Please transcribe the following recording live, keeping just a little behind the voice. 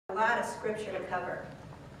lot of scripture to cover,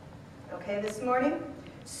 okay, this morning.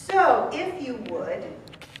 So, if you would,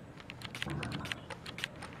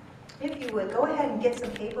 go ahead and get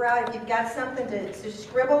some paper out. If you've got something to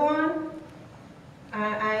scribble on,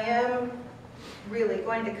 I am really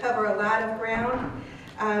going to cover a lot of ground.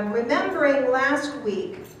 Remembering last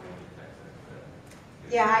week,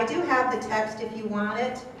 yeah, I do have the text if you want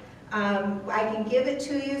it. I can give it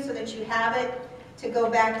to you so that you have it to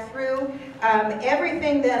go back through.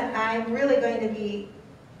 Everything that I'm really going to be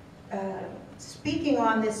speaking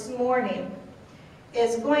on this morning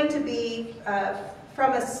is going to be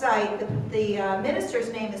from a site. The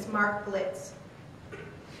minister's name is Mark Blitz.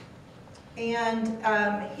 And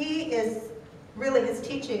he is, really, his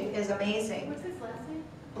teaching is amazing. What's his last name?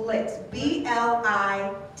 Blitz, B-L-I-T-Z.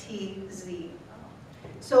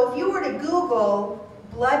 So if you were to Google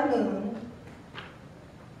blood moon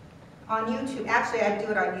on YouTube, actually I do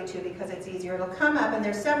it on YouTube because it's easier, it'll come up, and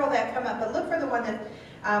there's several that come up, but look for the one that,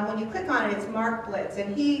 when you click on it, it's Mark Blitz,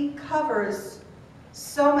 and he covers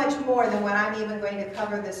so much more than what I'm even going to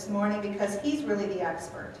cover this morning because he's really the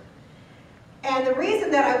expert. And the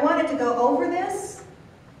reason that I wanted to go over this,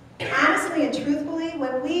 honestly and truthfully,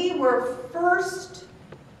 when we were first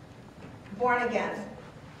born again,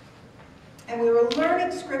 and we were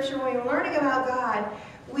learning scripture, when we were learning about God,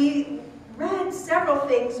 we read several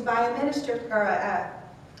things by a minister, or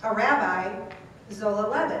a rabbi, Zola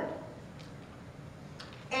Levitt.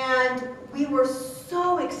 And we were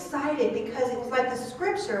so excited because it was like the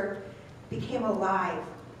scripture became alive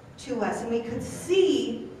to us, and we could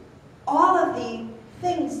see all of the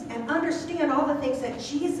things and understand all the things that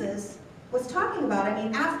Jesus was talking about. I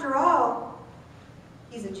mean, after all,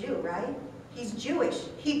 he's a Jew, right? He's Jewish.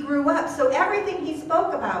 He grew up. So everything he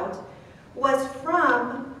spoke about was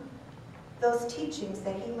from those teachings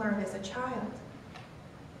that he learned as a child.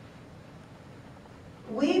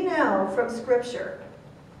 We know from Scripture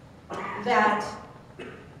that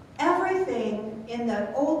everything in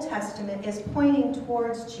the Old Testament is pointing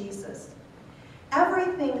towards Jesus.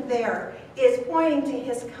 Everything there is pointing to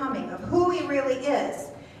his coming, of who he really is.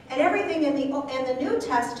 And everything in the New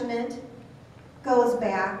Testament goes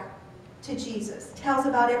back to Jesus, tells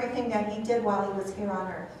about everything that he did while he was here on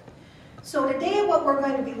earth. So today what we're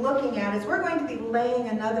going to be looking at is we're going to be laying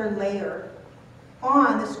another layer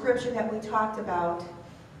on the scripture that we talked about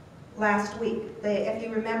last week. If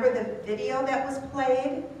you remember the video that was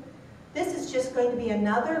played, this is just going to be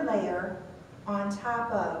another layer on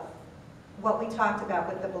top of what we talked about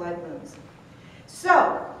with the blood moons.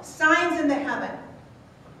 So, signs in the heaven.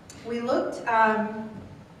 We looked at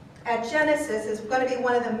Genesis. Is going to be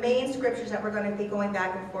one of the main scriptures that we're going to be going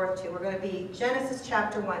back and forth to. We're going to be Genesis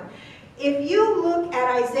chapter 1. If you look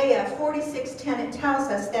at Isaiah 46:10, it tells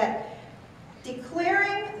us that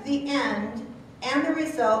declaring the end and the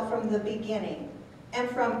result from the beginning, and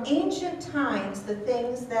from ancient times the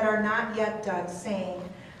things that are not yet done, saying,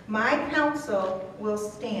 my counsel will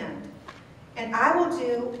stand, and I will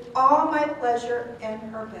do all my pleasure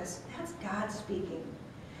and purpose. That's God speaking.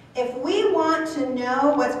 If we want to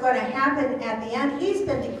know what's going to happen at the end, he's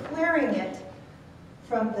been declaring it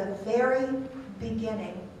from the very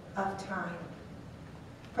beginning of time.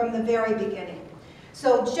 From the very beginning.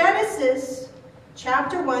 So Genesis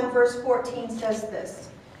chapter 1 verse 14 says this.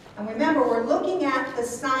 And remember, we're looking at the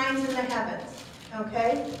signs in the heavens.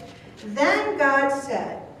 Okay? Then God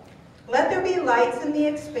said, let there be lights in the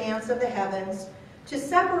expanse of the heavens to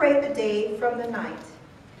separate the day from the night.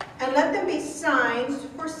 And let them be signs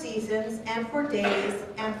for seasons and for days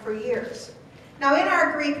and for years. Now in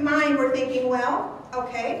our Greek mind we're thinking, well,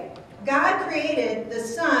 okay, God created the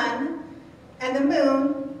sun and the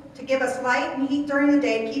moon to give us light and heat during the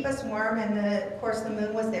day, to keep us warm, and of course the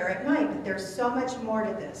moon was there at night. But there's so much more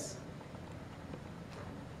to this.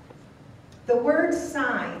 The word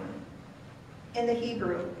sign in the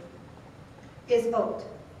Hebrew is ot.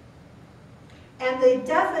 And the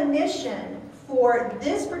definition for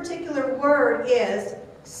this particular word is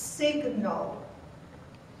signal,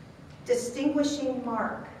 distinguishing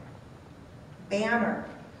mark, banner,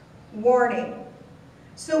 warning.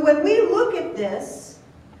 So when we look at this,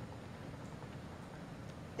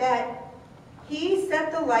 that he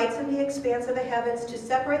set the lights in the expanse of the heavens to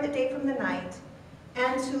separate the day from the night,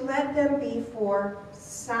 and to let them be for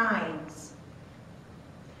signs.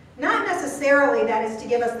 Not necessarily that is to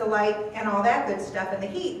give us the light and all that good stuff and the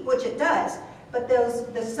heat, which it does, but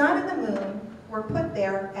the sun and the moon were put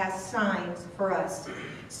there as signs for us.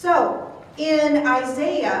 So in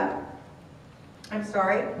Isaiah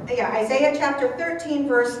chapter 13,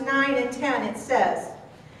 verse 9 and 10, it says,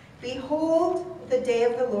 behold, the day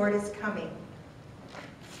of the Lord is coming,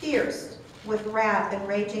 fierce with wrath and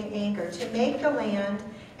raging anger, to make the land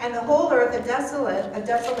and the whole earth a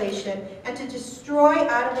desolation, and to destroy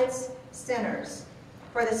out of its sinners.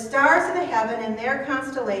 For the stars of the heaven and their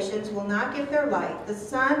constellations will not give their light. The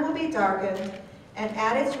sun will be darkened and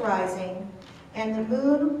at its rising, and the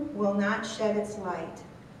moon will not shed its light.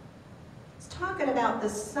 It's talking about the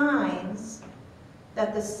signs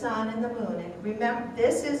that the sun and the moon, and remember,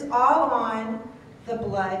 this is all on the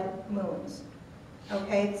blood moons.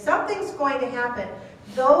 Okay, something's going to happen.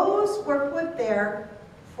 Those were put there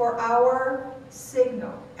for our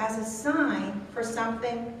signal, as a sign for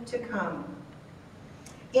something to come.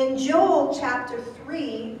 In Joel chapter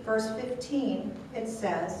 3, verse 15, it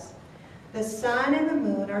says, "The sun and the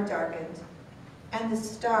moon are darkened, and the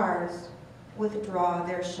stars withdraw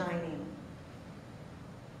their shining."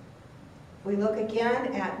 We look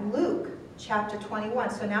again at Luke chapter 21.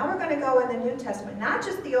 So now we're going to go in the New Testament, not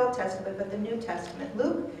just the Old Testament, but the New Testament.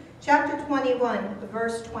 Luke chapter 21,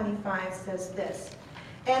 verse 25 says this,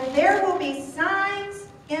 "And there will be signs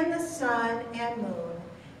in the sun and moon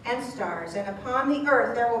and stars, and upon the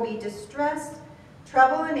earth there will be distress,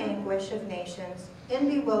 trouble, and anguish of nations, in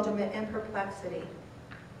bewilderment and perplexity,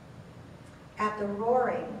 at the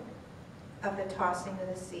roaring of the tossing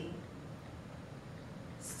of the sea."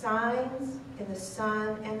 Signs in the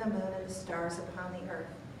sun and the moon and the stars upon the earth.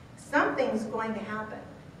 Something's going to happen.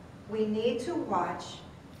 We need to watch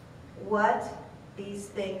what these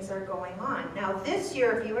things are going on. Now this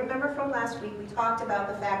year, if you remember from last week, we talked about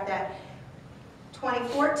the fact that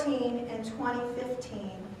 2014 and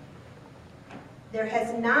 2015, there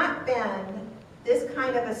has not been this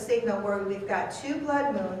kind of a signal where we've got 2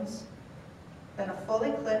 blood moons, then a full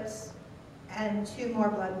eclipse, and 2 more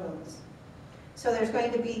blood moons. So there's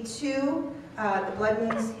going to be 2 the blood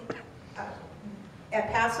moons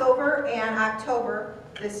at Passover and October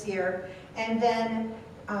this year, and then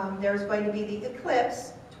there's going to be the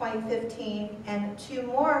eclipse 2015 and 2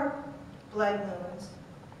 more blood moons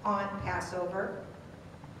on Passover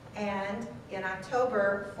and in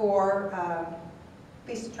October for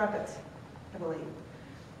Feast of Trumpets, I believe.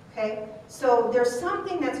 Okay, so there's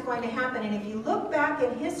something that's going to happen, and if you look back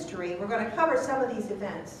in history, we're going to cover some of these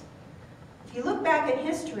events. If you look back in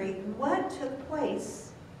history, what took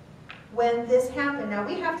place when this happened? Now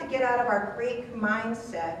we have to get out of our Greek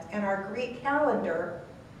mindset and our Greek calendar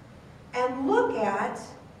and look at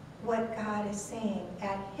what God is saying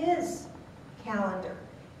at His calendar,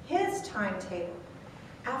 His timetable.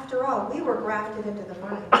 After all, we were grafted into the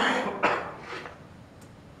vine.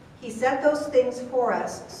 He set those things for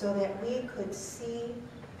us so that we could see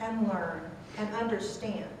and learn and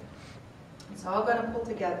understand. It's all going to pull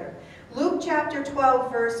together. Luke chapter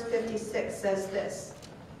 12, verse 56 says this.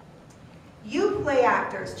 "You play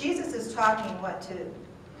actors." Jesus is talking what to?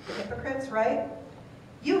 The hypocrites, right?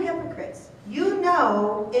 "You hypocrites, you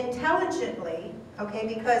know intelligently," okay,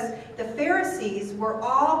 because the Pharisees were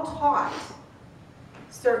all taught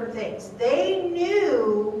certain things. They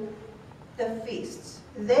knew the feasts.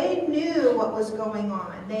 They knew what was going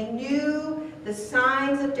on. They knew the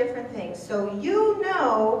signs of different things. So you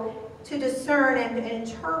know to discern and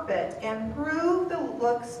interpret and prove the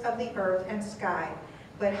looks of the earth and sky.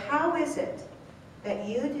 But how is it that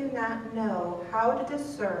you do not know how to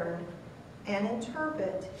discern and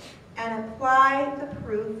interpret and apply the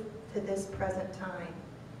proof to this present time?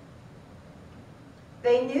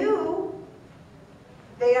 They knew,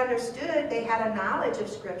 they understood, they had a knowledge of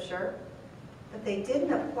Scripture, but they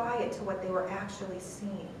didn't apply it to what they were actually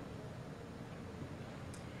seeing.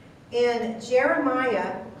 In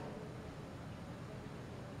Jeremiah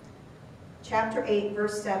chapter 8,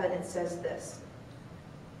 verse 7, it says this.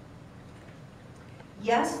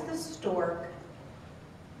 "Yes, the stork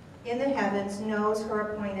in the heavens knows her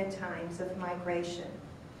appointed times of migration,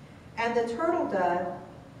 and the turtle dove,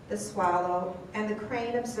 the swallow, and the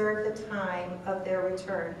crane observe the time of their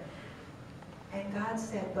return." And God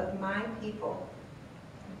said, "But my people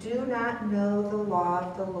do not know the law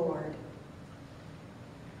of the Lord."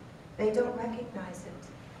 They don't recognize it.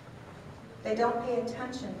 They don't pay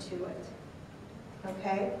attention to it.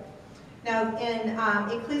 Okay? Now in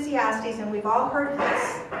Ecclesiastes, and we've all heard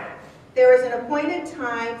this, there is an appointed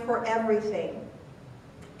time for everything,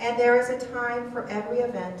 and there is a time for every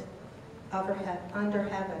event under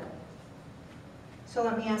heaven. So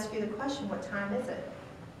let me ask you the question, what time is it?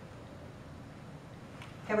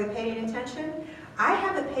 Have we paid any attention? I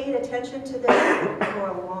haven't paid attention to this for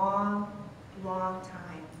a long, long time.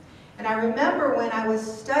 And I remember when I was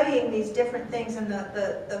studying these different things, and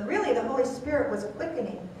really the Holy Spirit was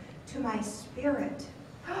quickening to my spirit.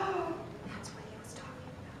 Oh, that's what He was talking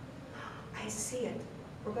about. I see it.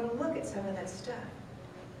 We're going to look at some of that stuff.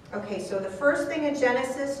 Okay, so the first thing in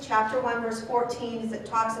Genesis chapter 1 verse 14 is it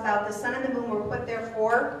talks about the sun and the moon were put there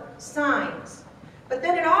for signs. But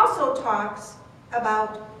then it also talks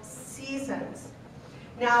about seasons.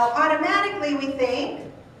 Now, automatically we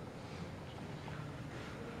think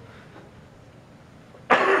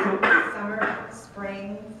summer,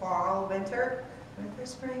 spring, fall, winter. Winter,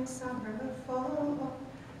 spring, summer, fall.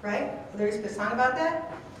 Right? There's a song about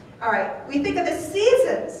that? All right, we think of the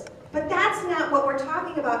seasons. But that's not what we're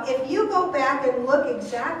talking about. If you go back and look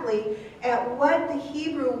exactly at what the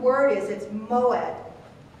Hebrew word is, it's moed.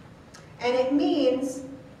 And it means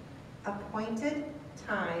appointed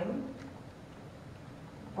time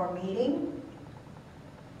or meeting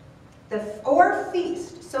or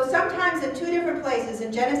feast. So sometimes in two different places.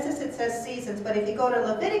 In Genesis it says seasons, but if you go to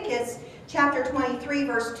Leviticus chapter 23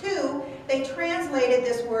 verse 2, they translated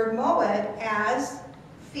this word moed as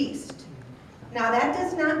feast. Now that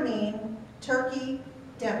does not mean turkey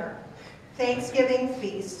dinner, Thanksgiving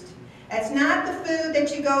feast. It's not the food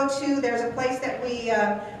that you go to. There's a place that we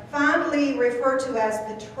fondly refer to as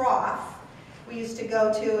the Trough. We used to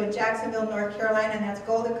go to in Jacksonville, North Carolina, and that's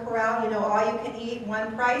Golden Corral, you know, all you can eat,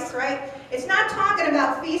 one price, right? It's not talking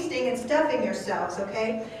about feasting and stuffing yourselves,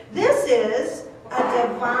 okay? This is a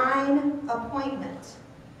divine appointment.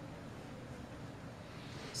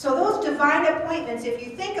 So those divine appointments, if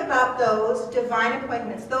you think about those divine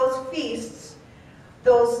appointments, those feasts,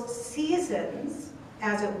 those seasons,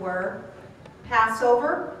 as it were,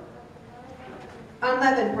 Passover,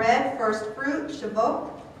 unleavened bread, first fruit, Shavuot,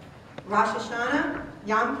 Rosh Hashanah,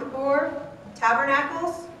 Yom Kippur,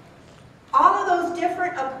 Tabernacles, all of those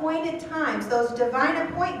different appointed times, those divine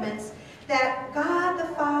appointments that God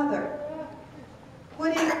the Father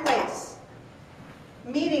put in place,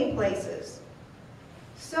 meeting places.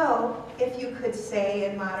 So, if you could say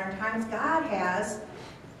in modern times, God has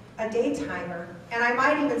a day timer. And I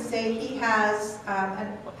might even say he has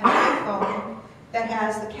an iPhone that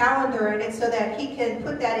has the calendar in it so that he can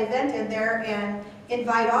put that event in there and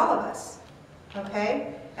invite all of us.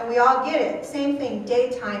 Okay? And we all get it. Same thing,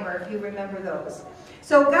 day timer, if you remember those.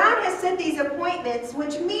 So God has set these appointments,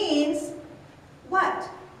 which means what?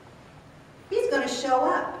 He's going to show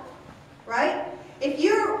up. Right? If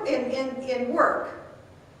you're in work,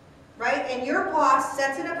 right, and your boss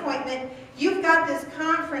sets an appointment, you've got this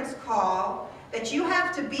conference call that you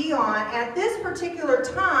have to be on at this particular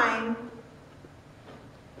time,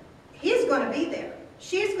 he's going to be there.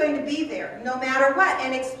 She's going to be there no matter what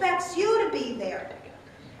and expects you to be there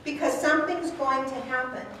because something's going to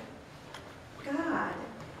happen. God,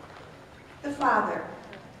 the Father,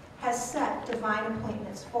 has set divine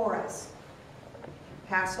appointments for us.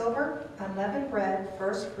 Passover, unleavened bread,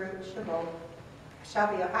 first fruit,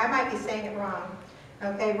 Shavuot, I might be saying it wrong.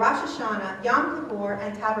 Okay, Rosh Hashanah, Yom Kippur,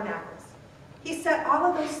 and Tabernacles. He set all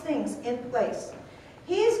of those things in place.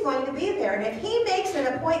 He's going to be there. And if he makes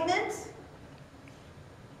an appointment,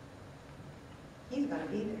 he's going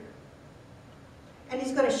to be there. And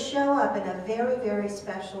he's going to show up in a very, very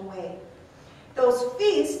special way. Those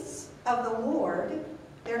feasts of the Lord,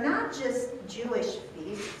 they're not just Jewish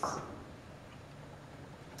feasts.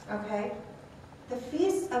 Okay? The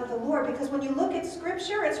feasts of the Lord, because when you look at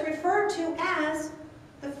Scripture, it's referred to as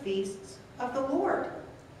the feasts of the Lord.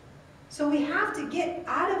 So we have to get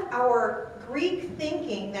out of our Greek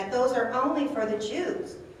thinking that those are only for the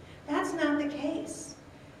Jews. That's not the case.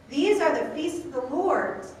 These are the feasts of the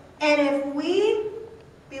Lord. And if we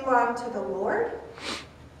belong to the Lord,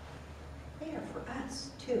 they are for us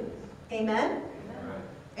too. Amen?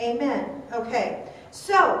 Amen. Amen. Okay.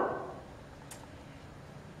 So,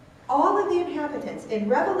 all of the inhabitants, in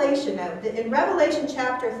Revelation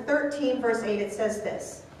chapter 13, verse 8, it says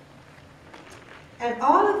this. And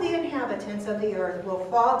all of the inhabitants of the earth will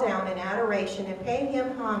fall down in adoration and pay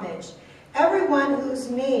him homage, everyone whose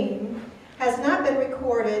name has not been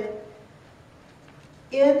recorded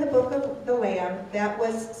in the book of the Lamb that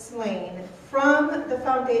was slain from the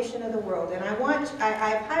foundation of the world. And I've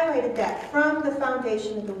highlighted that, from the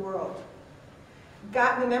foundation of the world.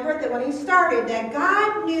 God, remember that when he started, that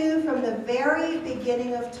God knew from the very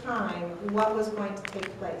beginning of time what was going to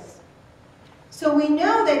take place. So we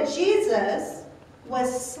know that Jesus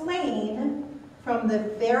was slain from the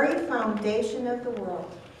very foundation of the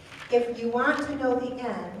world. If you want to know the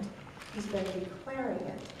end, he's been declaring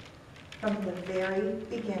it from the very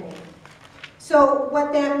beginning. So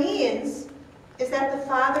what that means is that the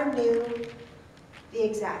Father knew the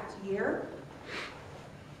exact year,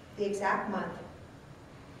 the exact month,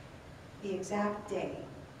 the exact day,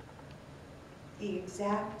 the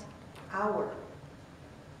exact hour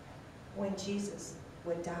when Jesus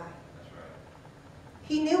would die.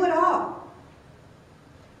 He knew it all.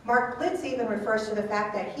 Mark Blitz even refers to the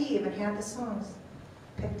fact that he even had the songs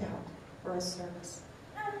picked out for his service.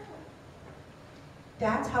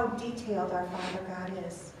 That's how detailed our Father God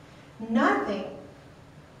is. Nothing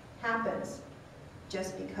happens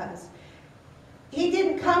just because. He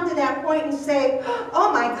didn't come to that point and say,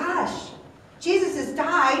 oh my gosh, Jesus has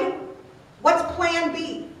died. What's plan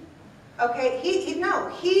B? Okay, he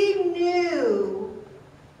knew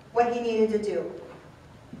what he needed to do.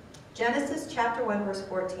 Genesis chapter 1, verse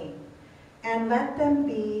 14. And let them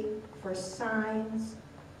be for signs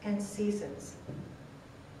and seasons.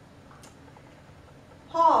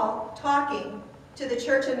 Paul, talking to the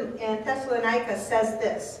church in Thessalonica, says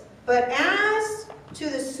this, but as to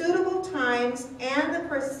the suitable times and the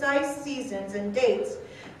precise seasons and dates,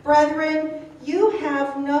 brethren, you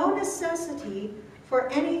have no necessity for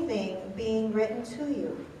anything being written to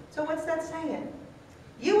you. So what's that saying?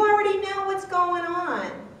 You already know what's going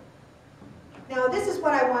on. Now this is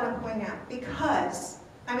what I want to point out, because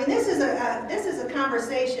this is a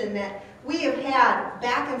conversation that we have had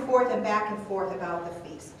back and forth about the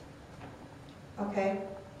feast. Okay?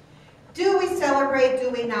 Do we celebrate?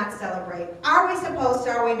 Do we not celebrate? Are we supposed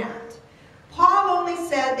to? Are we not? Paul only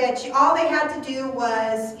said that all they had to do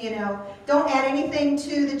was, don't add anything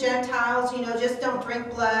to the Gentiles, just don't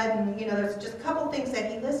drink blood, and, there's just a couple things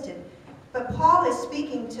that he listed. But Paul is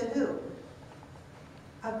speaking to who?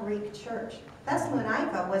 A Greek church.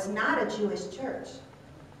 Thessalonica was not a Jewish church.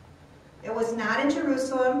 It was not in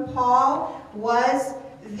Jerusalem. Paul was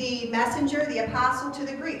the messenger, the apostle to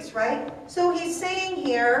the Greeks, right? So he's saying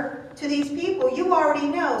here to these people, you already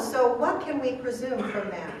know, so what can we presume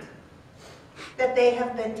from that? That they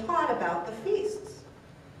have been taught about the feasts.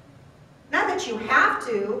 Not that you have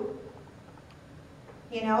to,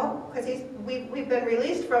 because we've been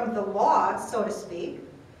released from the law, so to speak.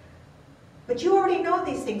 But you already know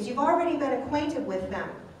these things. You've already been acquainted with them.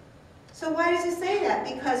 So why does he say that?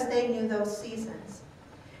 Because they knew those seasons.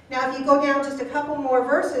 Now, if you go down just a couple more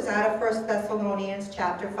verses out of 1 Thessalonians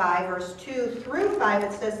chapter 5, verse 2 through 5,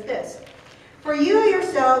 it says this, for you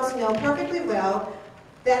yourselves know perfectly well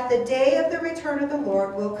that the day of the return of the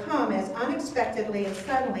Lord will come as unexpectedly and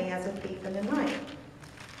suddenly as a thief in the night.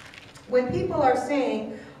 When people are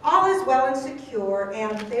saying, all is well and secure,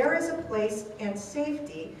 and there is a place and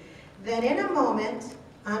safety, then in a moment,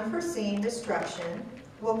 unforeseen destruction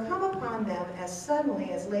will come upon them as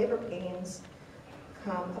suddenly as labor pains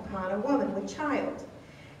come upon a woman with child.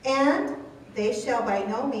 And they shall by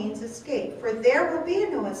no means escape, for there will be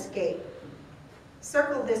no escape.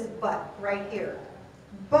 Circle this but right here.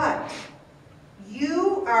 But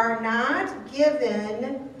you are not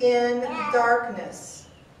given in darkness.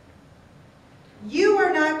 You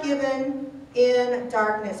are not given in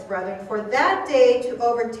darkness, brethren, for that day to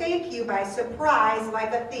overtake you by surprise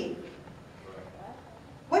like a thief.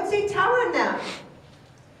 What's he telling them?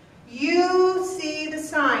 You see the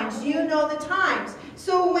signs. You know the times.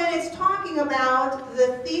 So when it's talking about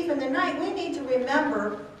the thief in the night, we need to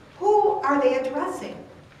remember, who are they addressing?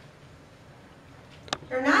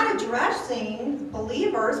 They're not addressing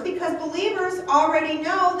believers, because believers already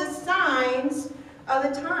know the signs of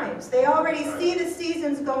the times. They already see the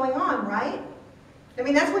seasons going on, right?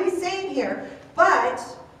 That's what he's saying here. But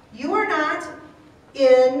you are not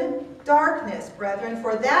in darkness, brethren,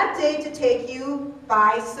 for that day to take you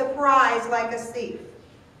by surprise like a thief.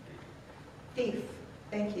 Thief.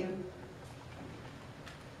 Thank you.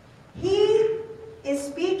 He is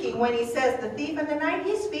speaking, when he says the thief in the night,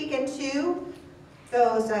 he's speaking to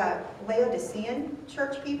those Laodicean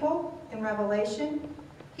church people in Revelation.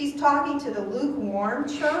 He's talking to the lukewarm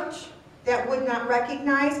church that would not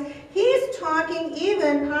recognize. He's talking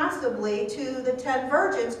even possibly to the 10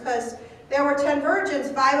 virgins, because there were 10 virgins,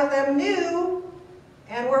 5 of them knew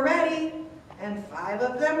and were ready, and 5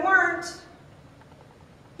 of them weren't.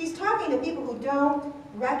 He's talking to people who don't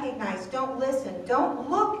recognize, don't listen, don't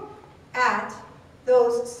look at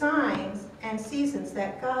those signs and seasons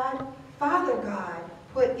that God, Father God,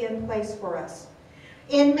 put in place for us.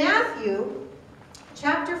 In Matthew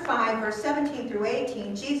chapter 5, verse 17 through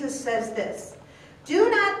 18, Jesus says this,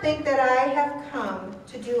 do not think that I have come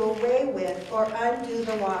to do away with or undo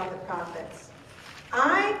the law of the prophets.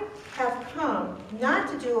 I have come not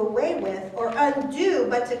to do away with or undo,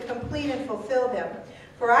 but to complete and fulfill them.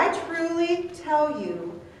 For I truly tell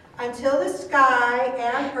you, until the sky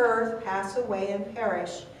and earth pass away and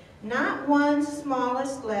perish, not one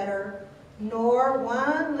smallest letter, nor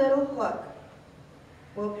one little hook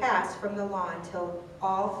will pass from the law until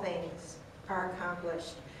all things are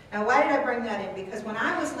accomplished. Now, why did I bring that in? Because when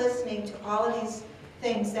I was listening to all of these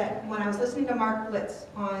things, when I was listening to Mark Blitz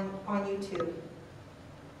on YouTube,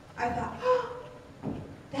 I thought, oh,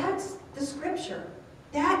 That's the scripture.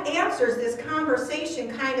 That answers this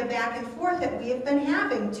conversation kind of back and forth that we have been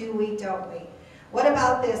having, do we, don't we? What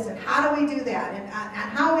about this, and how do we do that, and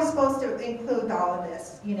how are we supposed to include all of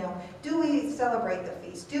this? You know, do we celebrate the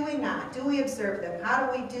feast? Do we not? Do we observe them? How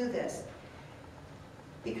do we do this?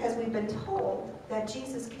 Because we've been told that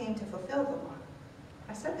Jesus came to fulfill the law.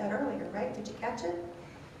 I said that earlier, right? Did you catch it?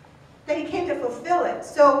 That he came to fulfill it.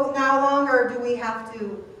 So no longer do we have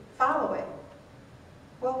to follow it.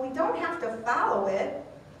 Well, we don't have to follow it.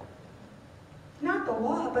 Not the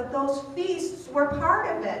law, but those feasts were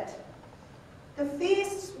part of it. The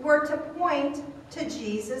feasts were to point to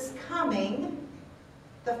Jesus coming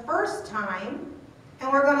the first time,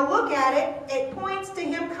 and we're going to look at it. It points to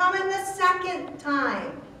him coming the second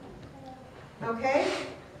time. Okay?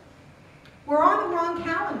 We're on the wrong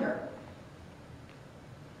calendar.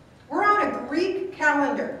 We're on a Greek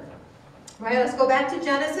calendar. Right? Let's go back to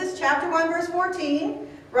Genesis chapter 1, verse 14.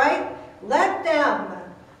 Right? Let them.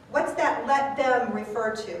 What's that let them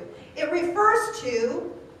refer to? It refers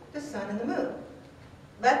to the sun and the moon.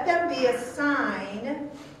 Let them be a sign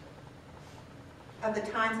of the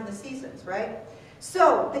times and the seasons, right?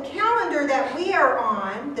 So the calendar that we are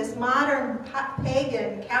on, this modern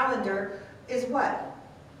pagan calendar, is what?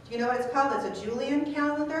 Do you know what it's called? It's a Julian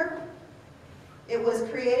calendar. It was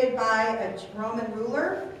created by a Roman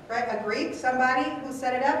ruler, right? A Greek, somebody who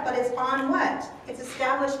set it up, but it's on what? It's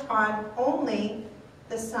established on only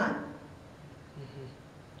the sun.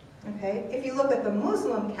 Okay? If you look at the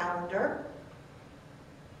Muslim calendar,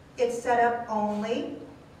 it's set up only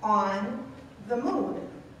on the moon.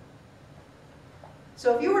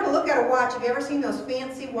 So if you were to look at a watch, have you ever seen those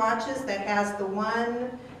fancy watches that has the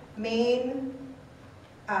one main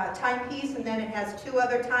timepiece and then it has two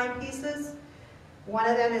other timepieces? One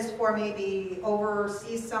of them is for maybe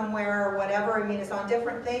overseas somewhere or whatever. I mean, it's on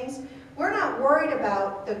different things. We're not worried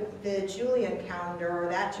about the Julian calendar or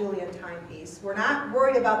that Julian timepiece. We're not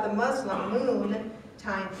worried about the Muslim moon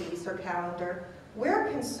timepiece or calendar. We're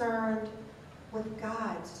concerned with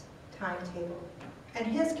God's timetable and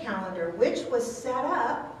his calendar, which was set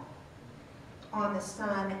up on the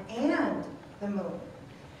sun and the moon.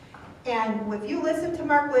 And if you listen to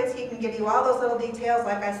Mark Witz, he can give you all those little details.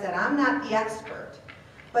 Like I said, I'm not the expert,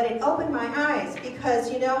 but it opened my eyes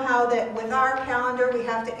because you know how that with our calendar we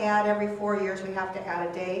have to add every 4 years, we have to add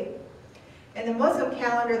a day. In the Muslim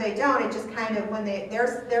calendar, they don't. It just kind of, when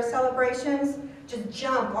their celebrations just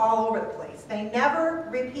jump all over the place. They never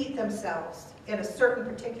repeat themselves in a certain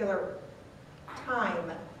particular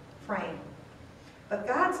time frame. But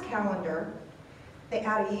God's calendar, they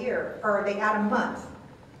add a year, or they add a month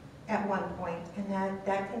at one point, and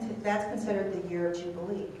that's considered the year of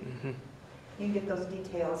Jubilee. Mm-hmm. You can get those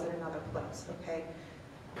details in another place, okay?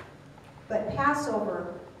 But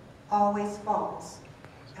Passover always falls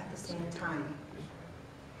at the same time.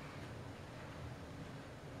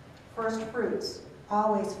 First fruits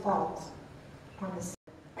always falls on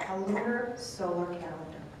a lunar solar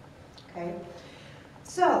calendar. Okay?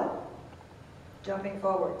 So, jumping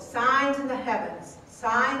forward, signs in the heavens,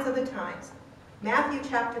 signs of the times. Matthew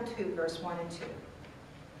chapter 2, verse 1 and 2.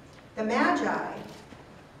 The Magi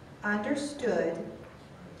understood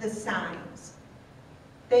the signs.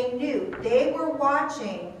 They knew. They were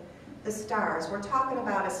watching the stars. We're talking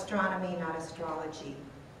about astronomy, not astrology.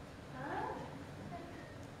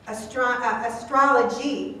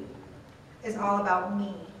 Astrology is all about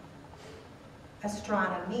me.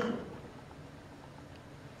 Astronomy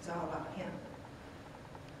is all about him.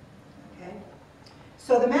 Okay?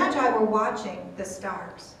 So the Magi were watching the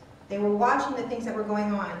stars. They were watching the things that were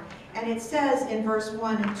going on. And it says in verse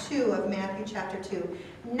 1 and 2 of Matthew chapter 2,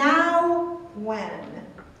 now when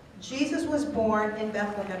Jesus was born in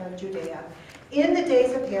Bethlehem of Judea, in the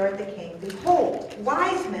days of Herod the king, behold,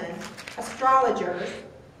 wise men, astrologers,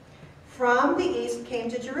 from the east came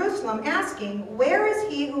to Jerusalem, asking, where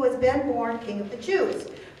is he who has been born King of the Jews?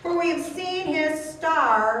 For we have seen his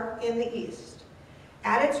star in the east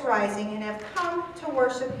at its rising and have come to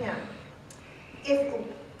worship him. A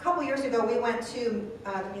couple years ago, we went to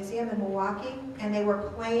the museum in Milwaukee, and they were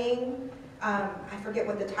playing, I forget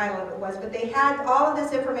what the title of it was, but they had all of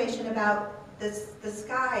this information about the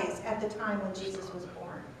skies at the time when Jesus was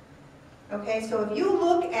born. Okay, so if you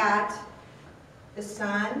look at the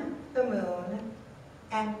sun, the moon,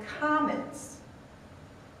 and comets,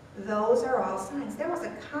 those are all signs. There was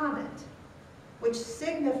a comet which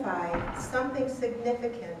signified something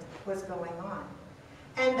significant was going on.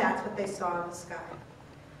 And that's what they saw in the sky.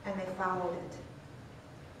 And they followed it.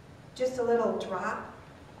 Just a little drop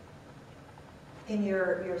in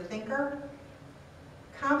your thinker.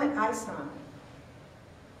 Comet Ison.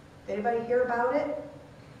 Did anybody hear about it?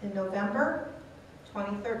 in November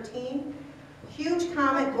 2013. Huge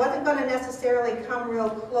comet, wasn't going to necessarily come real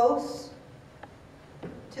close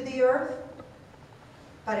to the Earth,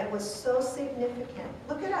 but it was so significant.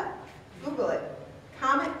 Look it up. Google it.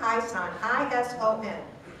 Comet Ison, I-S-O-N.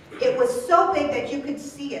 It was so big that you could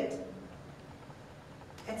see it.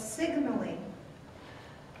 It's signaling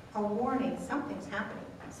a warning. Something's happening.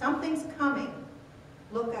 Something's coming.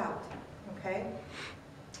 Look out. Okay?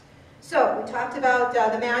 So, we talked about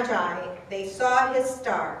the Magi. They saw his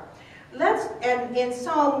star. And in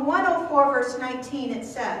Psalm 104, verse 19, it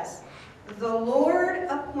says, "The Lord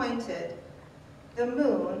appointed the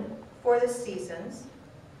moon for the seasons.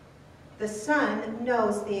 The sun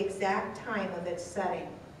knows the exact time of its setting."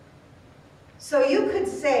 So you could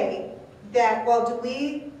say that, well, do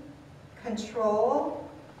we control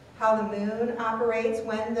how the moon operates,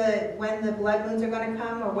 when the blood moons are going to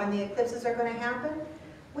come, or when the eclipses are going to happen?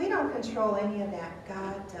 We don't control any of that.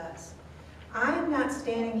 God does. I am not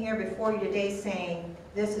standing here before you today saying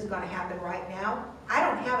this is going to happen right now.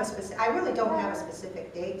 I really don't have a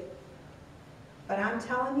specific date. But I'm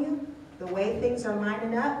telling you, the way things are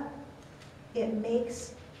lining up, it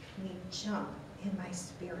makes me jump in my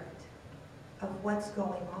spirit of what's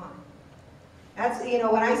going on. That's,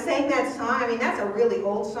 when I sang that song, that's a really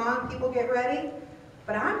old song, people get ready.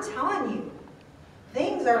 But I'm telling you,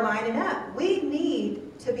 things are lining up. We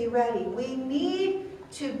need to be ready. We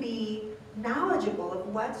need to be knowledgeable of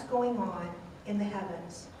what's going on in the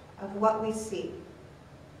heavens, of what we see.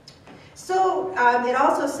 So it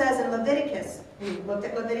also says in Leviticus, we looked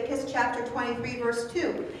at Leviticus chapter 23, verse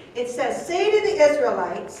 2. It says, "Say to the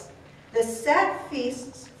Israelites, the set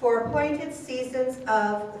feasts for appointed seasons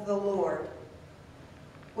of the Lord,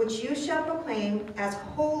 which you shall proclaim as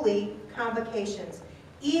holy convocations.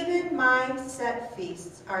 Even my set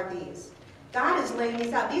feasts are these." God is laying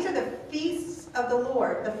these out. These are the feasts of the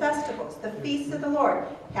Lord, the festivals, the feasts of the Lord.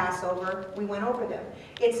 Passover, we went over them.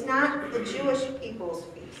 It's not the Jewish people's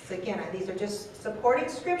feasts. Again, these are just supporting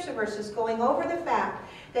scripture verses going over the fact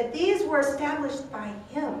that these were established by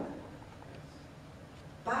Him,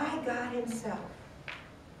 by God Himself.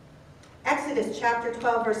 Exodus chapter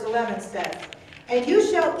 12, verse 11 says, "And you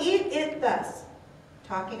shall eat it thus,"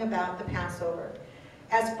 talking about the Passover,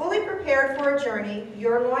 "as fully prepared for a journey,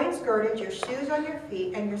 your loins girded, your shoes on your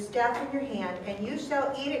feet, and your staff in your hand, and you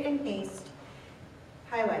shall eat it in haste."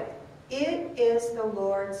 Highlight. It is the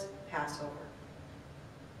Lord's Passover.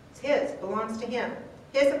 It's His, belongs to Him.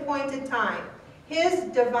 His appointed time. His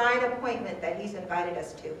divine appointment that He's invited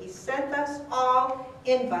us to. He sent us all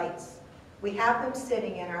invites. We have them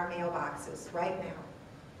sitting in our mailboxes right now,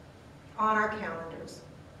 on our calendars.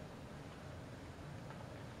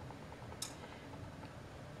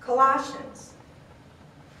 Colossians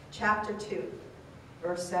chapter 2,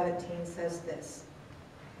 verse 17 says this,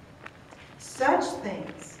 "Such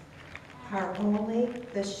things are only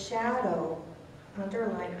the shadow,"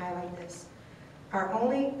 underline, highlight this, "are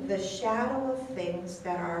only the shadow of things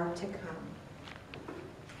that are to come.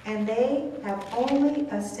 And they have only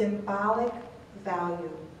a symbolic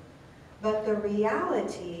value. But the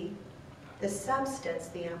reality, the substance,"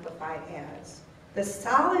 the Amplified adds, "the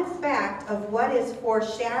solid fact of what is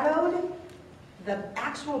foreshadowed, the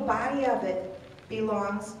actual body of it,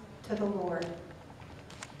 belongs to the Lord."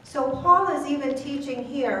 So Paul is even teaching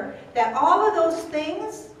here that all of those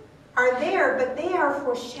things are there, but they are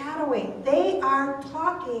foreshadowing. They are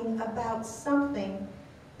talking about something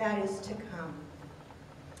that is to come.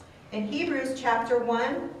 In Hebrews chapter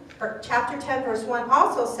 10, verse 1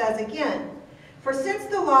 also says again, "For since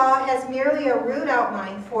the law has merely a rude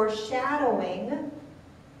outline foreshadowing,"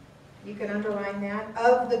 you can underline that,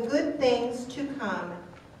 "of the good things to come,"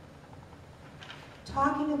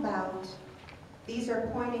 talking about, these are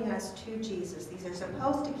pointing us to Jesus. These are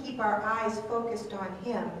supposed to keep our eyes focused on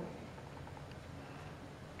Him.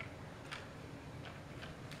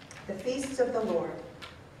 The feasts of the Lord.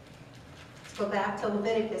 Let's go back to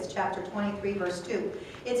Leviticus chapter 23, verse 2.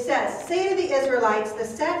 It says, "Say to the Israelites, the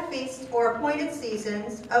set feasts or appointed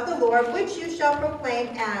seasons of the Lord, which you shall proclaim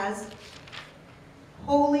as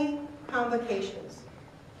holy convocations."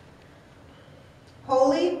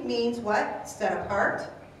 Holy means what? Set apart.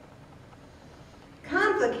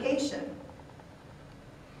 Convocation,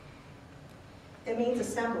 it means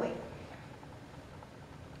assembly.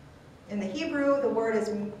 In the Hebrew, the word is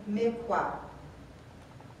mikvah.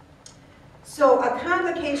 So a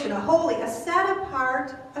convocation, a holy, a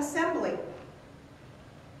set-apart assembly.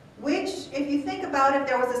 Which, if you think about it,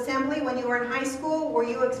 there was assembly when you were in high school, were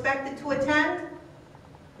you expected to attend?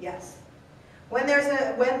 Yes. When there's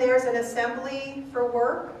an assembly for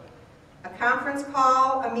work, a conference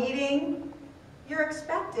call, a meeting, You're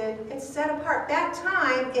expected, it's set apart. That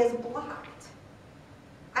time is blocked.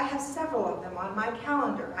 I have several of them on my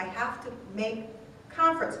calendar. I have to make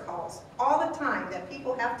conference calls all the time that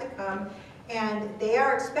people have to come, and they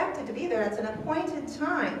are expected to be there. It's an appointed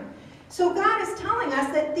time. So God is telling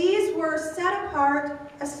us that these were set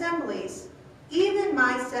apart assemblies, even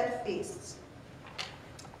my set feasts.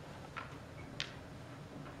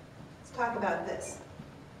 Let's talk about this.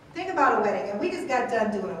 Think about a wedding, and we just got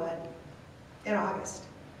done doing a wedding in August,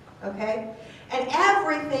 okay? And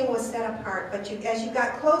everything was set apart, but as you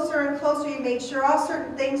got closer and closer, you made sure all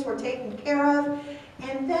certain things were taken care of,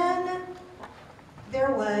 and then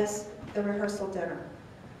there was the rehearsal dinner.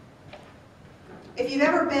 If you've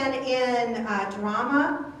ever been in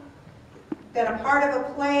drama, been a part of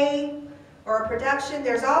a play or a production,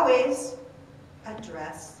 there's always a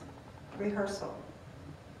dress rehearsal.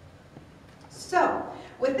 So,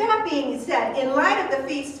 with that being said, in light of the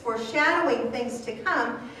feasts foreshadowing things to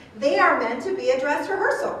come, they are meant to be a dress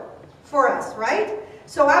rehearsal for us, right?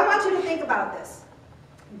 So I want you to think about this.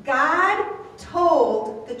 God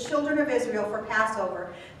told the children of Israel for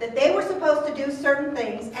Passover that they were supposed to do certain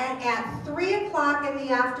things, and at 3 o'clock in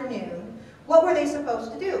the afternoon, what were they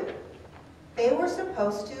supposed to do? They were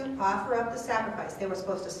supposed to offer up the sacrifice. They were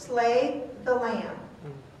supposed to slay the lamb.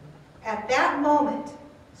 At that moment,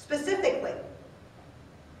 specifically.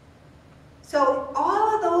 So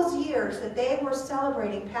all of those years that they were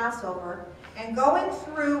celebrating Passover and going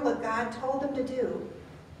through what God told them to do,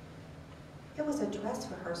 it was a dress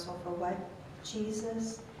rehearsal for what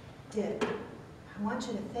Jesus did. I want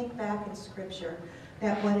you to think back in Scripture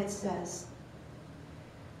that what it says.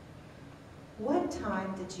 What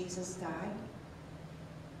time did Jesus die?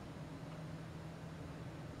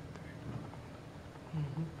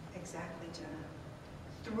 Exactly,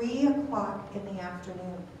 Jenna. 3 o'clock in the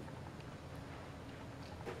afternoon.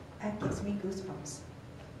 That gives me goosebumps.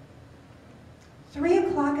 3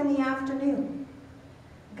 o'clock in the afternoon.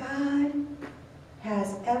 God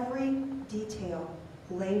has every detail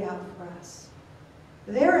laid out for us.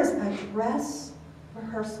 There is a dress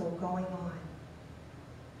rehearsal going on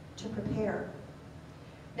to prepare.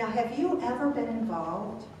 Now, have you ever been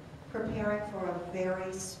involved preparing for a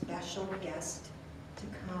very special guest to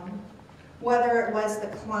come? Whether it was the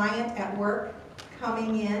client at work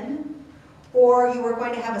coming in, or you were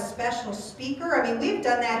going to have a special speaker. I mean, we've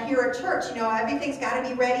done that here at church. You know, everything's got to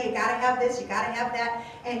be ready. You got to have this, you got to have that.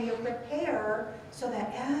 And you prepare so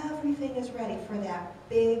that everything is ready for that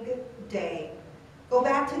big day. Go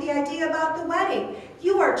back to the idea about the wedding.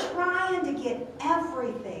 You are trying to get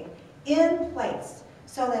everything in place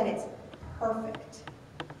so that it's perfect.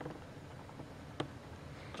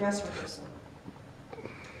 Dress rehearsal.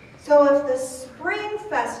 So if the spring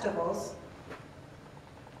festivals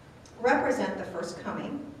represent the first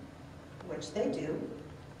coming, which they do,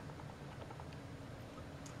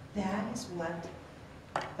 that is what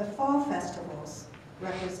the fall festivals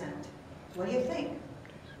represent. What do you think?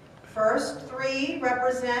 First three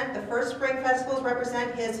represent, the first spring festivals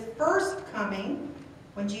represent his first coming,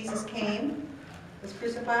 when Jesus came, was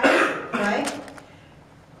crucified, right?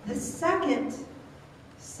 The second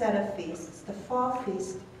set of feasts, the fall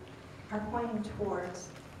feast, are pointing towards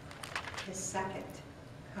his second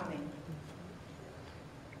coming.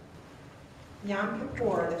 Yom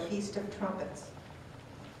Kippur, the Feast of Trumpets.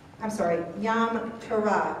 I'm sorry, Yom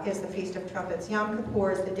Teruah is the Feast of Trumpets. Yom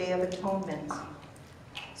Kippur is the Day of Atonement.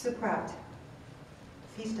 Sukkot,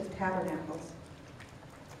 Feast of Tabernacles.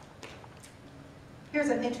 Here's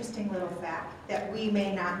an interesting little fact that we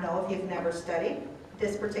may not know if you've never studied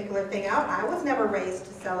this particular thing out. I was never raised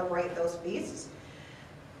to celebrate those feasts.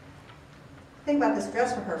 Think about this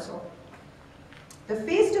dress rehearsal. The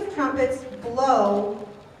Feast of Trumpets blow,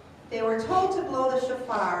 they were told to blow the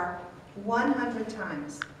shofar 100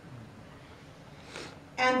 times.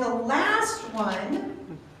 And the last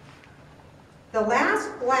one, the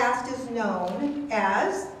last blast is known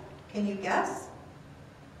as, can you guess?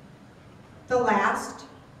 The last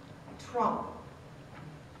trump.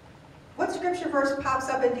 What scripture verse pops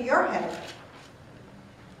up into your head?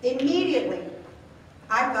 Immediately,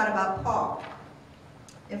 I thought about Paul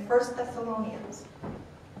in 1 Thessalonians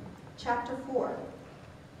chapter 4,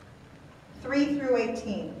 3 through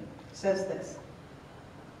 18 says this.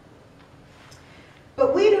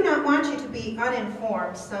 But we do not want you to be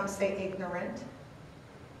uninformed, some say ignorant.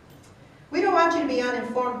 We don't want you to be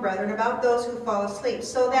uninformed, brethren, about those who fall asleep,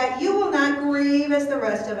 so that you will not grieve as the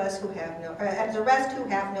rest of us who have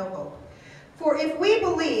no hope. For if we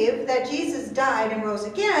believe that Jesus died and rose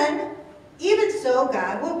again, even so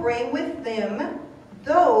God will bring with them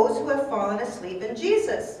those who have fallen asleep in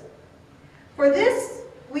Jesus. For this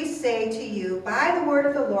we say to you by the word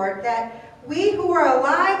of the Lord, that we who are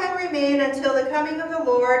alive and remain until the coming of the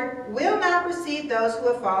Lord will not precede those who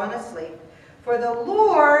have fallen asleep. For the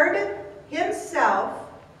Lord himself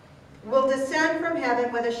will descend from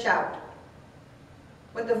heaven with a shout,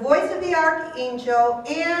 with the voice of the archangel,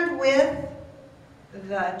 and with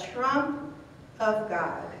the trump of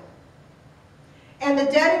God. And the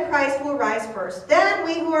dead in Christ will rise first. Then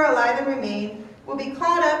we who are alive and remain will be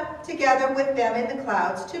caught up together with them in the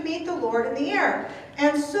clouds to meet the Lord in the air.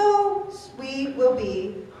 And so we will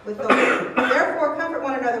be with the Lord. Therefore, comfort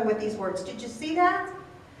one another with these words. Did you see that?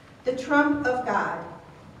 The trump of God.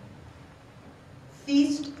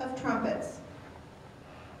 Feast of trumpets.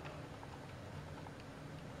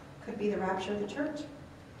 Could be the rapture of the church.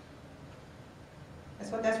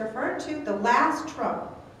 That's what that's referring to. The last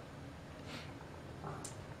trump.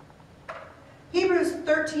 Hebrews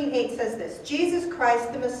 13:8 says this. Jesus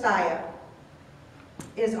Christ the Messiah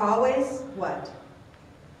is always what?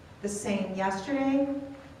 The same yesterday,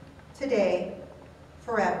 today,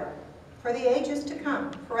 forever. For the ages to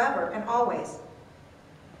come, forever and always.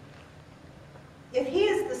 If he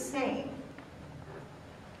is the same,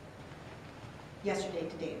 yesterday,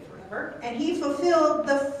 today, and forever, and he fulfilled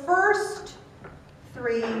the first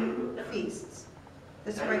 3 feasts,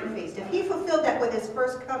 the spring feast, if he fulfilled that with his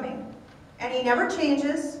first coming, and he never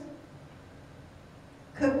changes,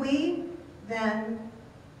 could we then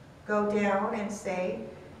go down and say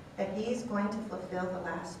that he's going to fulfill the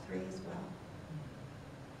last 3 as well?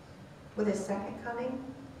 With his second coming?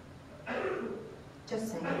 Just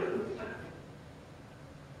saying.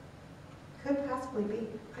 Could possibly be.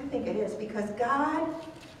 I think it is, because God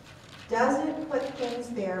doesn't put things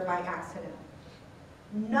there by accident.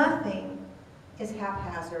 Nothing is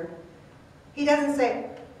haphazard. He doesn't say,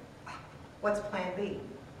 what's plan B?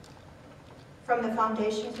 From the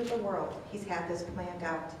foundations of the world, he's had this planned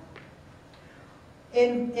out.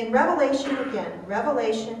 In Revelation again,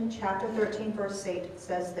 Revelation chapter 13, verse 8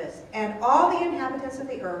 says this, and all the inhabitants of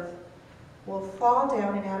the earth will fall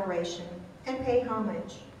down in adoration and pay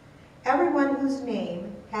homage. Everyone whose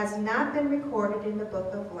name has not been recorded in the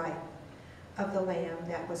book of life of the Lamb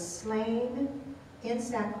that was slain in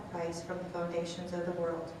sacrifice from the foundations of the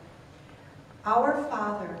world. Our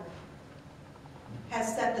Father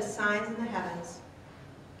has set the signs in the heavens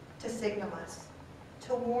to signal us,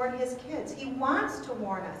 to warn his kids. He wants to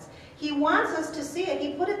warn us. He wants us to see it.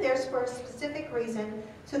 He put it there for a specific reason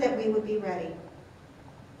so that we would be ready.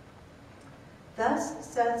 Thus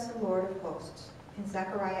says the Lord of hosts in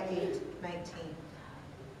Zechariah 8:19.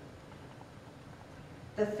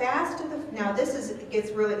 The fast of the... Now it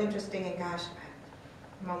gets really interesting, and gosh,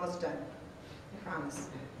 I'm almost done. I promise.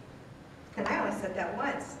 And I only said that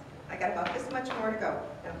once. I got about this much more to go.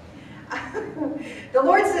 No. The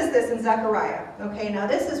Lord says this in Zechariah. Okay, now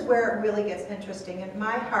this is where it really gets interesting, and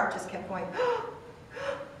my heart just kept going, oh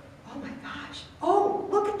my gosh. Oh,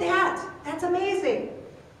 look at that. That's amazing.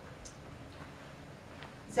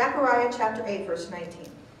 Zechariah chapter 8, verse 19.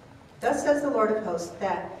 Thus says the Lord of hosts,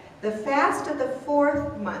 that the fast of the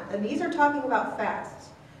 4th month, and these are talking about fasts,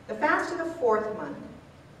 the fast of the 4th month,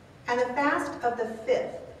 and the fast of the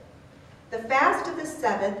 5th, the fast of the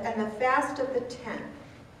 7th, and the fast of the 10th,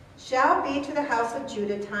 shall be to the house of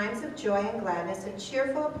Judah times of joy and gladness and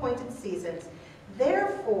cheerful appointed seasons.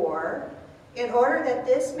 Therefore, in order that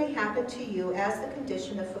this may happen to you as the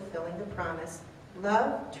condition of fulfilling the promise,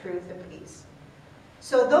 love, truth, and peace.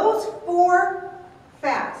 So those 4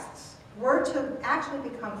 fasts were to actually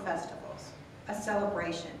become festivals, a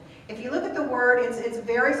celebration. If you look at the word, it's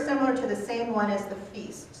very similar to the same one as the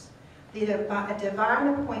feasts, the divine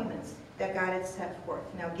appointments that God had set forth.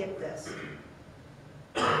 Now get this.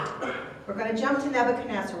 We're going to jump to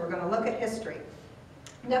Nebuchadnezzar. We're going to look at history.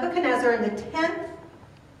 Nebuchadnezzar on the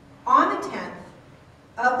 10th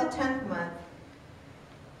of the 10th month,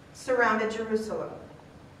 surrounded Jerusalem.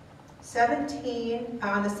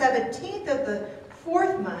 On the 17th of the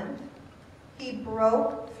 4th month, he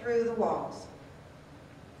broke through the walls.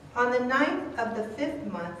 On the 9th of the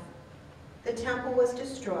 5th month, the temple was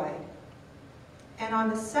destroyed. And on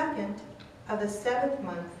the 2nd of the 7th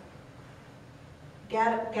month,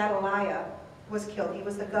 Gedaliah was killed. He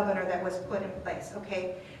was the governor that was put in place.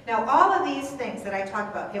 Okay. Now, all of these things that I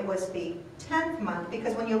talked about, it was the 10th month,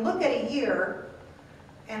 because when you look at a year,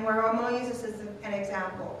 and I'm going to use this as an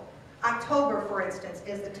example. October, for instance,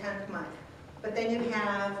 is the 10th month. But then you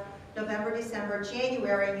have November, December,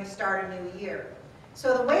 January, and you start a new year.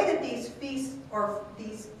 So the way that these feasts or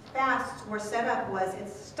these fasts were set up was it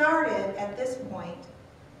started at this point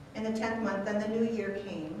in the 10th month, then the new year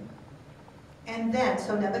came. And then,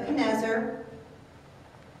 so Nebuchadnezzar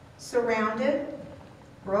surrounded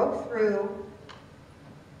broke through,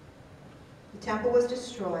 the temple was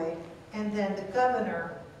destroyed, and then the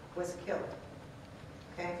governor was killed.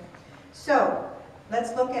 Okay? So,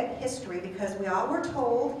 let's look at history, because we all were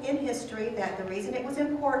told in history that the reason it was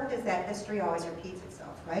important is that history always repeats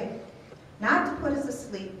itself, right? Not to put us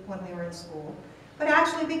asleep when we were in school, but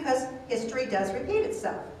actually because history does repeat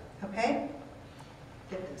itself, okay?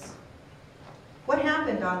 Get this. What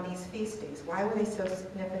happened on these feast days? Why were they so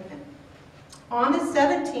significant? On the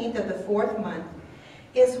 17th of the 4th month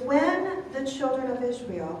is when the children of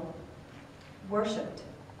Israel worshipped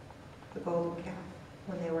the golden calf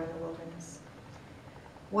when they were in the wilderness.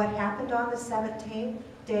 What happened on the 17th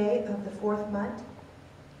day of the 4th month?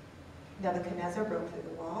 Nebuchadnezzar broke through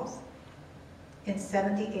the walls. In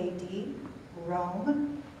 70 AD,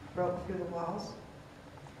 Rome broke through the walls.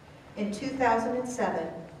 In 2007,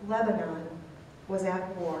 Lebanon was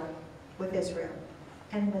at war with Israel,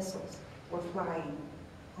 and missiles were flying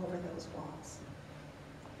over those walls.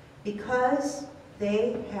 Because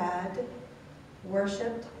they had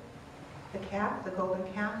worshipped the calf, the golden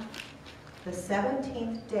calf, the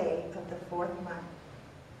 17th day of the 4th month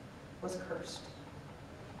was cursed.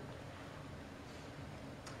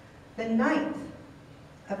 The 9th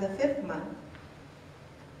of the 5th month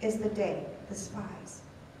is the day the spies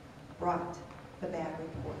brought the bad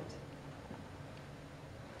report.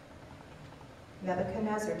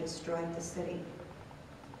 Nebuchadnezzar destroyed the city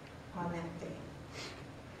on that day.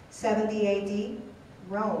 70 AD,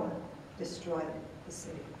 Rome destroyed the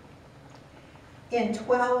city. In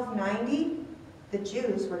 1290, the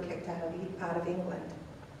Jews were kicked out of England.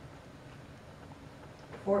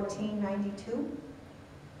 1492,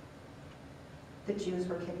 the Jews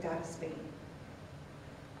were kicked out of Spain.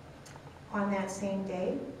 On that same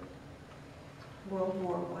day, World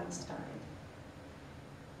War I started.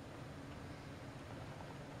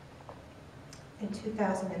 In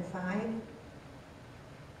 2005,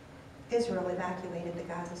 Israel evacuated the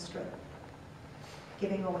Gaza Strip,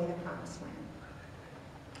 giving away the Promised Land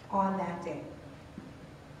on that day.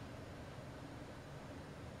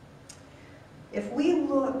 If we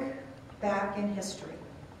look back in history,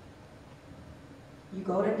 you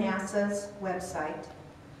go to NASA's website,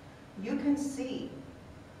 you can see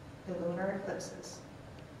the lunar eclipses.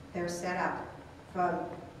 They're set up from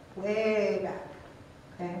way back,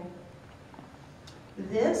 okay?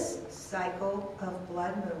 This cycle of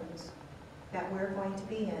blood moons that we're going to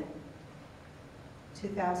be in,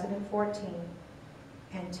 2014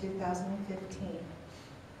 and 2015,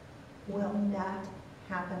 will not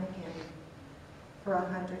happen again for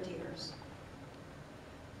 100 years.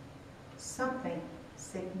 Something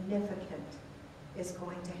significant is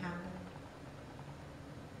going to happen.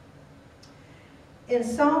 In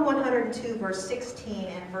Psalm 102, verse 16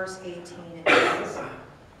 and verse 18, it says,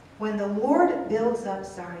 "When the Lord builds up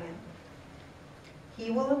Zion,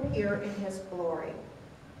 he will appear in his glory."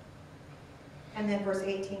 And then verse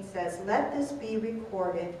 18 says, "Let this be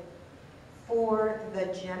recorded for the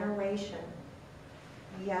generation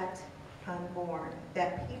yet unborn,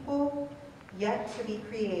 that people yet to be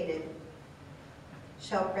created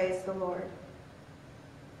shall praise the Lord."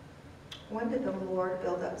 When did the Lord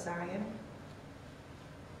build up Zion?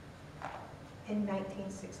 In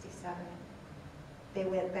 1967. They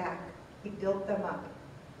went back. He built them up.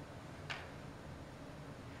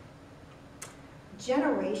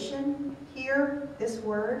 Generation here, this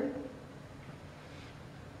word,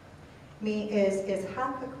 is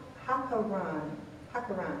hakaran,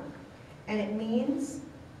 and it means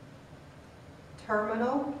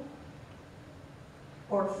terminal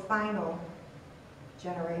or final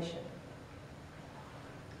generation.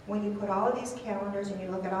 When you put all of these calendars and you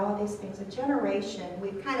look at all of these things, a generation,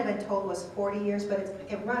 we've kind of been told was 40 years, but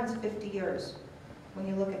it runs 50 years when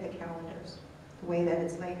you look at the calendars, the way that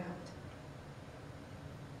it's laid out.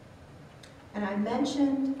 And I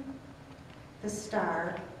mentioned the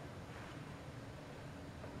star,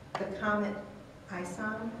 the comet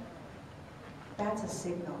Ison. That's a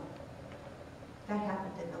signal. That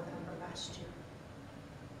happened in November last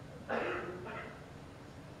year.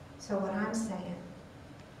 So what I'm saying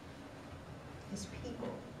is, people,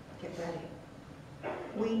 get ready.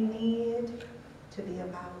 We need to be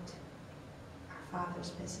about our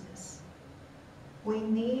Father's business. We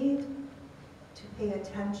need to pay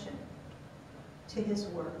attention to his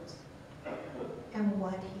words and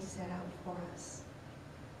what he set out for us.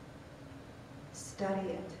 Study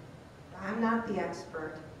it. I'm not the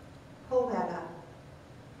expert. Pull that up.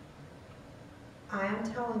 I am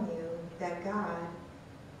telling you that God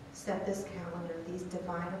set this calendar, these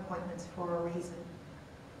divine appointments, for a reason.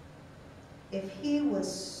 If he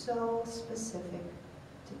was so specific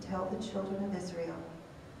to tell the children of Israel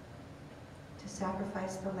to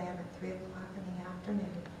sacrifice the lamb at 3 o'clock in the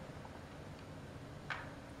afternoon,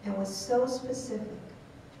 and was so specific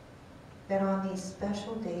that on these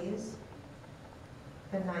special days,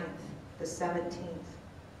 the 9th, the 17th,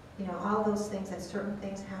 you know, all those things, that certain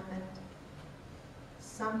things happened,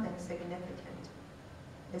 something significant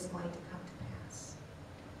is going to come to pass.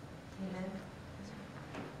 Amen?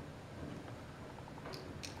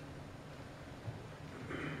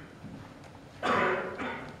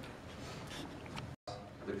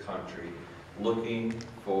 The country looking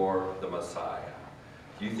for the Messiah.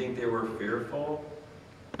 Do you think they were fearful?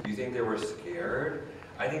 Do you think they were scared?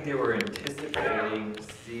 I think they were anticipating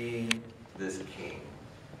seeing this king.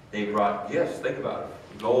 They brought gifts, think about it,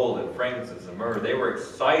 gold and frankincense and myrrh. They were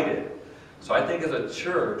excited. So I think as a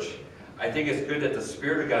church, I think it's good that the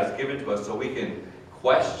Spirit of God is given to us so we can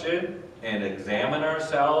question and examine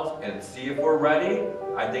ourselves and see if we're ready.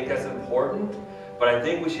 I think that's important. But I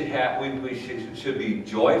think we should be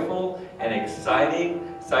joyful and excited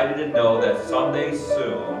to know that someday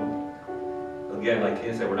soon, again, like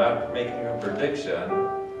Tina said, we're not making a prediction,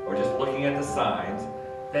 we're just looking at the signs,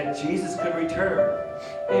 that Jesus could return.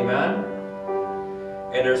 Amen?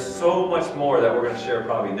 And there's so much more that we're going to share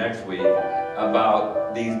probably next week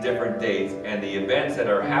about these different dates and the events that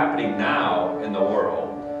are happening now in the world.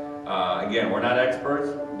 Again, we're not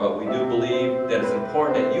experts, but we do believe that it's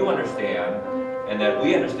important that you understand and that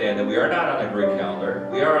we understand that we are not on a Greek calendar.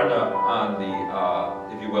 We are on the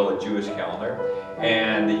if you will, a Jewish calendar.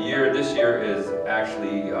 And this year is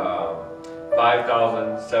actually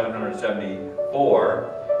 5,774,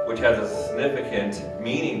 which has a significant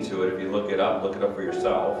meaning to it. If you look it up for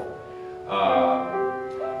yourself.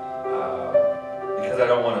 Because I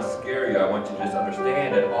don't want to scare you, I want you to just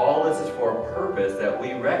understand that all this is for a purpose, that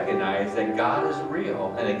we recognize that God is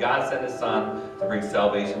real and that God sent His Son to bring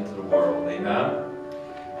salvation to the world. Amen?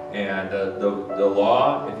 And the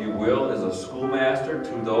law, if you will, is a schoolmaster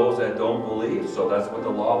to those that don't believe. So that's what the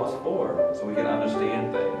law was for, so we can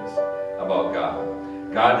understand things about God.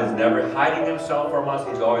 God is never hiding Himself from us.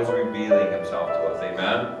 He's always revealing Himself to us.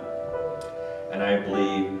 Amen? And I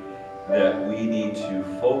believe that we need to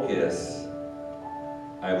focus,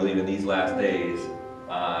 I believe, in these last days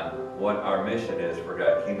on what our mission is for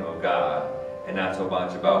the kingdom of God, and not so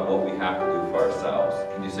much about what we have to do for ourselves.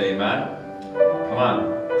 Can you say amen? Come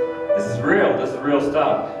on. This is real. This is real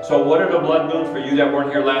stuff. So what are the blood moons for you that weren't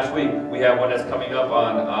here last week? We have one that's coming up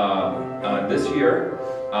on this year,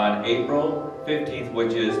 on April 15th,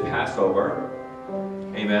 which is Passover.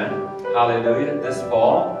 Amen. Hallelujah. This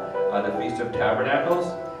fall, the Feast of Tabernacles.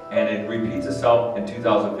 And it repeats itself in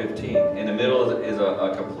 2015. In the middle is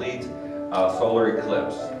a complete solar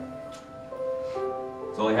eclipse.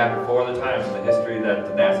 It's only happened 4 other times in the history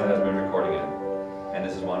that NASA has been recording it. And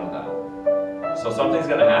this is one of them. So something's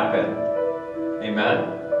going to happen. Amen?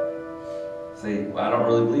 See, well, I don't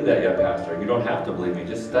really believe that yet, Pastor. You don't have to believe me.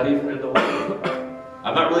 Just study it in the Word.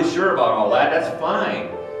 I'm not really sure about all that. That's fine.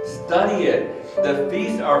 Study it. The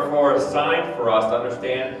feasts are for a sign for us to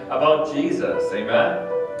understand about Jesus. Amen?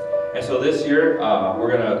 And so this year,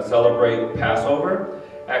 we're going to celebrate Passover.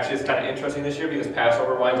 Actually, it's kind of interesting this year because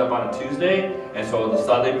Passover winds up on a Tuesday. And so the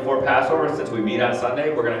Sunday before Passover, since we meet on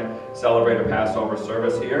Sunday, we're going to celebrate a Passover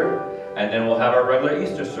service here. And then we'll have our regular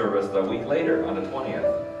Easter service the week later on the 20th.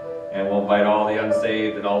 And we'll invite all the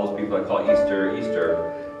unsaved and all those people that call Easter, Easter.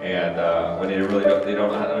 And when they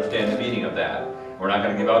don't understand the meaning of that. We're not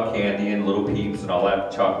going to give out candy and little peeps and all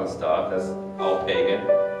that chocolate stuff. That's all pagan.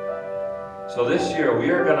 So this year we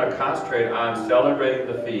are going to concentrate on celebrating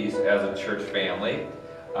the feast as a church family.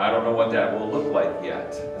 I don't know what that will look like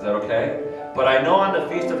yet. Is that okay? But I know on the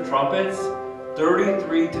Feast of Trumpets,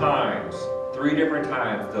 33 times, 3 different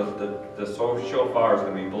times, the shofar is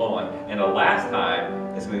going to be blowing. And the last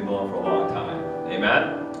time, it's going to be blowing for a long time.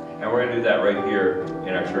 Amen? And we're going to do that right here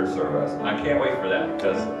in our church service. I can't wait for that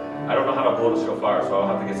because I don't know how to blow the shofar, so I'll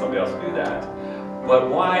have to get somebody else to do that.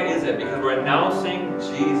 But why is it? Because we're announcing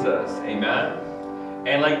Jesus. Amen?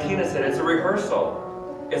 And like Tina said, it's a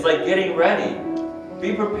rehearsal. It's like getting ready.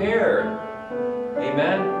 Be prepared.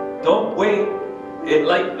 Amen? Don't wait. And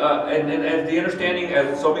as the understanding,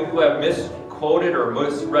 as so many people have misquoted or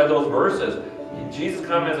misread those verses, Jesus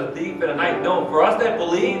come as a thief in the night. No, for us that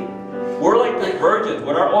believe, we're like the virgins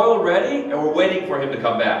with our oil ready and we're waiting for Him to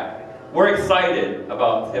come back. We're excited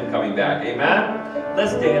about Him coming back. Amen?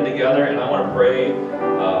 Let's stand together and I want to pray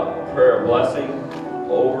a prayer of blessing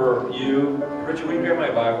over you. Richard, will you grab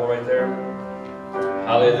my Bible right there?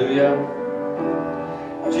 Hallelujah.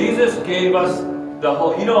 Jesus gave us the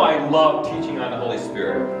whole, you know I love teaching on the Holy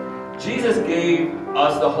Spirit. Jesus gave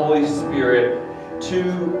us the Holy Spirit to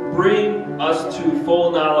bring us to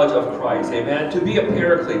full knowledge of Christ, amen? To be a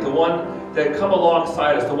paraclete, the one that come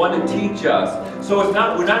alongside us, the one to teach us. So we're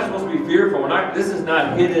not supposed to be fearful. This is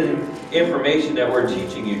not hidden information that we're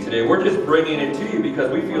teaching you today. We're just bringing it to you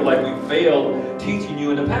because we feel like we failed teaching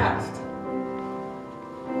you in the past.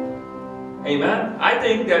 Amen? I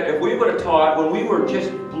think that if we would have taught when we were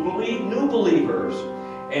just new believers,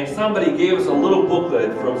 and somebody gave us a little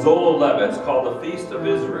booklet from Zola Levitt called The Feast of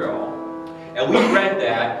Israel, and we read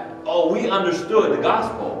that, we understood the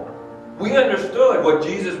gospel. We understood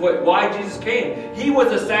why Jesus came. He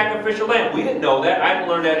was a sacrificial lamb. We didn't know that. I didn't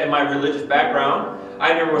learn that in my religious background.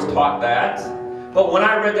 I never was taught that. But when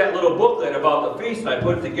I read that little booklet about the feast and I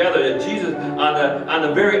put it together, that Jesus, on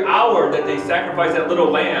the very hour that they sacrificed that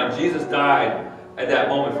little lamb, Jesus died at that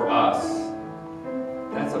moment for us.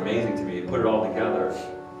 That's amazing to me. Put it all together.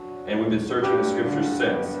 And we've been searching the scriptures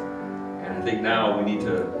since. And I think now we need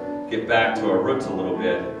to get back to our roots a little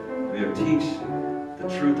bit. We have to teach the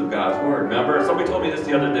truth of God's word. Remember, somebody told me this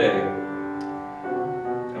the other day.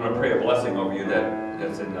 I'm going to pray a blessing over you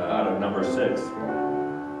that's out of number 6.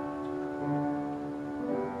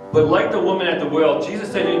 But like the woman at the well,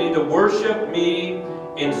 Jesus said you need to worship me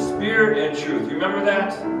in spirit and truth. You remember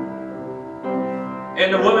that?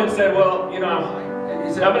 And the woman said, well,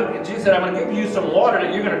 Jesus said, I'm going to give you some water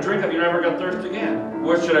that you're going to drink of. You're never going to thirst again.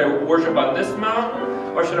 Where should I worship on this mountain?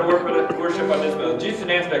 Or should I worship on this mountain? Jesus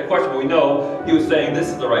didn't answer that question, but we know he was saying this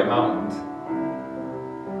is the right mountain.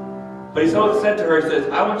 But he said to her, he says,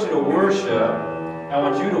 I want you to worship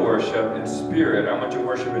in spirit. I want you to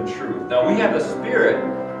worship in truth. Now we have the spirit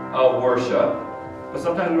of worship, but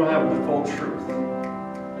sometimes we don't have the full truth.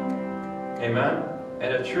 Amen?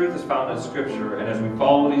 And the truth is found in Scripture, and as we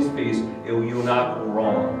follow these feasts, you will not go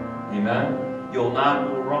wrong. Amen? You'll not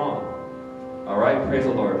go wrong. All right? Praise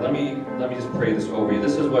the Lord. Let me just pray this over you.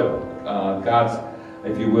 This is what God's,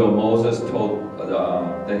 if you will, Moses told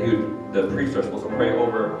the priests are supposed to pray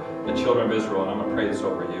over the children of Israel, and I'm going to pray this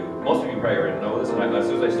over you. Most of you probably already know this, and as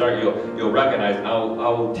soon as I start, you'll recognize, and I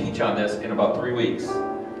will teach on this in about 3 weeks.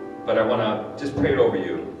 But I want to just pray it over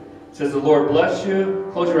you. It says, the Lord bless you.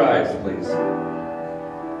 Close your eyes, please.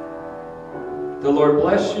 The Lord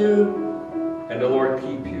bless you, and the Lord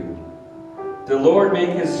keep you. The Lord make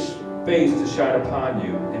his face to shine upon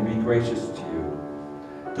you and be gracious to you.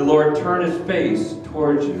 The Lord turn his face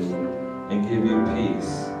towards you and give you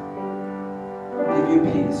peace. Give you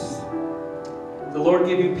peace. The Lord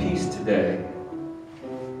give you peace today.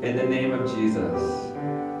 In the name of Jesus.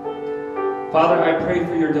 Father, I pray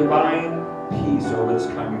for your divine peace over this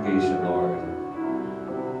congregation, Lord.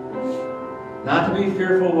 Not to be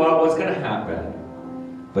fearful about what's going to happen,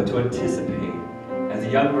 but to anticipate, as the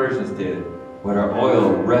young virgins did, with our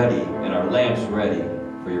oil ready and our lamps ready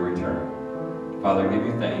for your return. Father, I give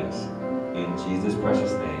you thanks. In Jesus'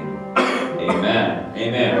 precious name. Amen.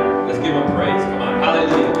 Amen. Let's give him praise. Come on.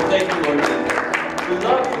 Hallelujah. Thank you, Lord Jesus. We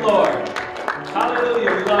love you, Lord.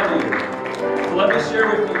 Hallelujah. We love you. So let me share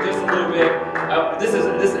with you just a little bit. This is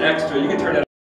extra. You can turn it